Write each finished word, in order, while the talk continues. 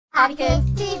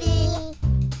HobbyKidsTV.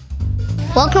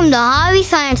 Welcome to Hobby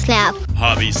Science Lab.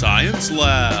 Hobby Science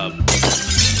Lab.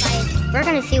 We're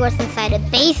gonna see what's inside a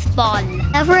baseball.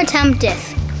 Never attempt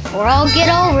this, or I'll get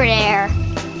over there.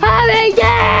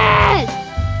 HobbyKids!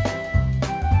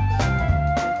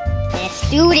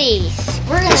 Let's do this.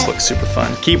 This looks super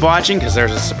fun. Keep watching because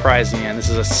there's a surprise in the end. This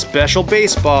is a special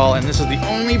baseball, and this is the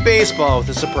only baseball with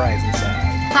a surprise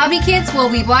inside. HobbyKids will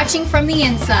be watching from the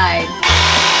inside.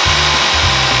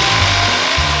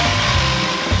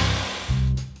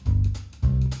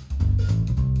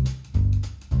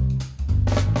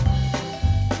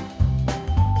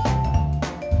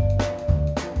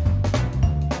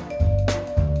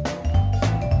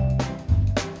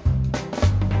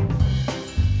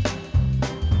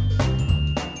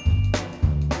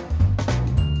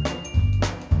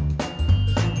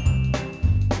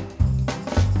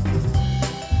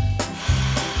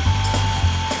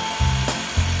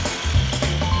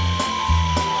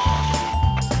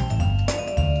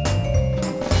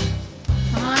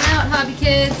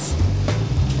 HobbyKids.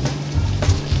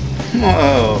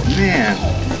 Whoa, man.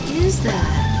 What is that?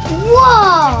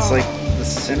 Whoa! It's like the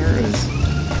center is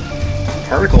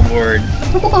particle board.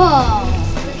 Whoa!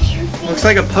 Looks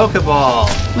like a Pokeball.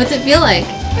 What's it feel like?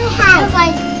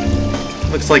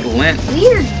 Looks like lint.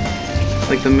 Weird.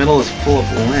 Like the middle is full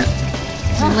of lint.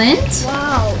 Lint?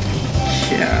 Wow.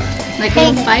 Yeah. Like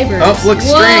little fibers. Oh, look,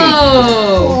 string.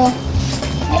 Whoa!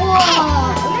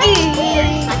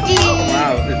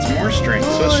 Wow, it's more string.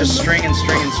 So it's just string and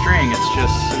string and string. It's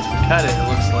just, since we cut it, it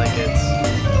looks like it's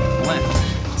lint.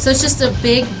 So it's just a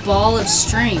big ball of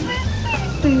string.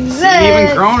 See,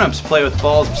 even grown-ups play with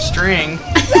balls of string.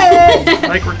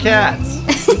 Like we're cats.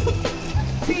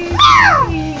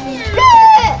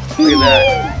 Look at that.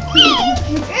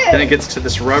 Then it gets to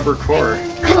this rubber core.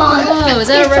 Oh, is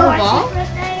that a rubber ball?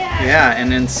 Yeah,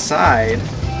 and inside...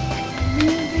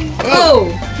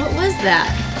 Oh, what was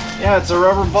that? Yeah, it's a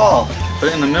rubber ball.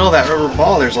 But in the middle of that rubber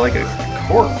ball, there's like a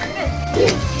cork.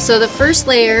 So the first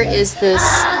layer is this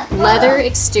leather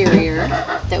exterior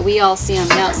that we all see on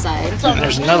the outside. And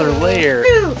there's another layer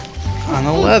on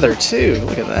the leather too.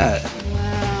 Look at that.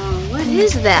 Wow, what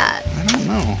is that? I don't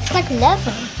know. It's like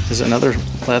leather. Is it another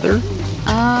leather?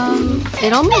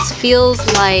 It almost feels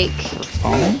like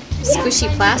Foam? squishy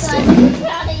plastic.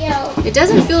 It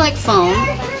doesn't feel like foam.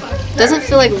 It doesn't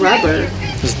feel like rubber.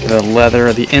 This is the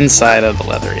leather, the inside of the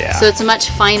leather, yeah. So it's a much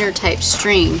finer type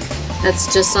string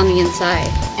that's just on the inside.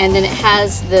 And then it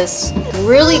has this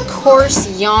really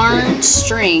coarse yarn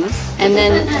string. And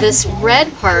then this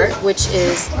red part, which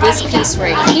is this piece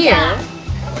right here,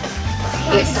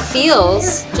 it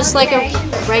feels just like a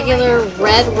regular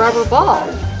red rubber ball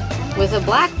with a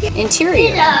black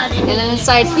interior. And then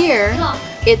inside here,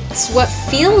 it's what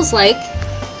feels like...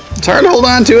 It's hard to hold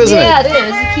on to, isn't it? Yeah, it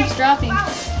is. It keeps dropping.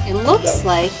 It looks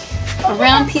like a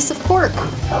round piece of cork.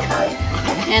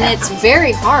 And it's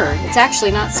very hard. It's actually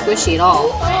not squishy at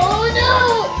all.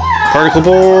 Particle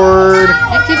board.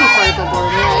 It could be particle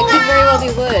board, yeah. It could very well be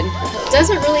wood. It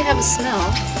doesn't really have a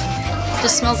smell. It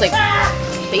just smells like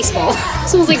baseball. It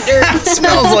smells like dirt. It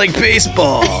smells like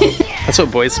baseball. That's what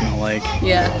boys smell like.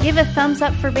 Yeah. Give a thumbs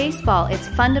up for baseball. It's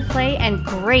fun to play and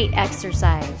great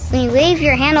exercise. When you wave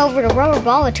your hand over the rubber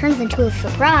ball, it turns into a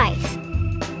surprise.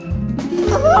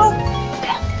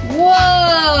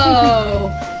 Whoa!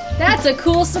 That's a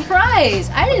cool surprise.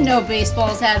 I didn't know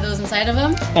baseballs had those inside of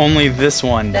them. Only this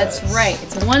one does. That's right.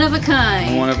 It's one of a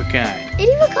kind. One of a kind. It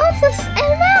even comes with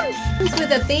M&Ms.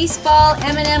 With a baseball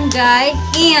M&M guy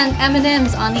and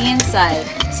M&Ms on the inside.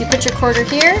 So you put your quarter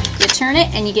here, you turn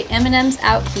it, and you get M&Ms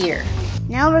out here.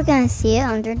 Now we're gonna see it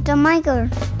under the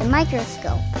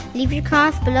microscope. Leave your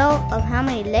comments below of how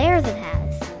many layers it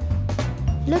has.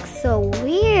 It looks so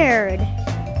weird.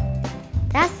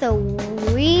 That's a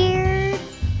weird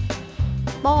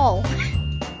ball.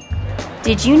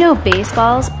 Did you know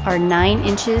baseballs are 9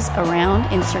 inches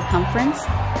around in circumference?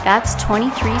 That's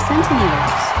 23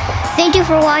 centimeters. Thank you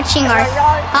for watching our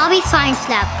Hobby Science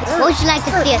Lab. What would you like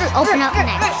to see us open up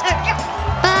next?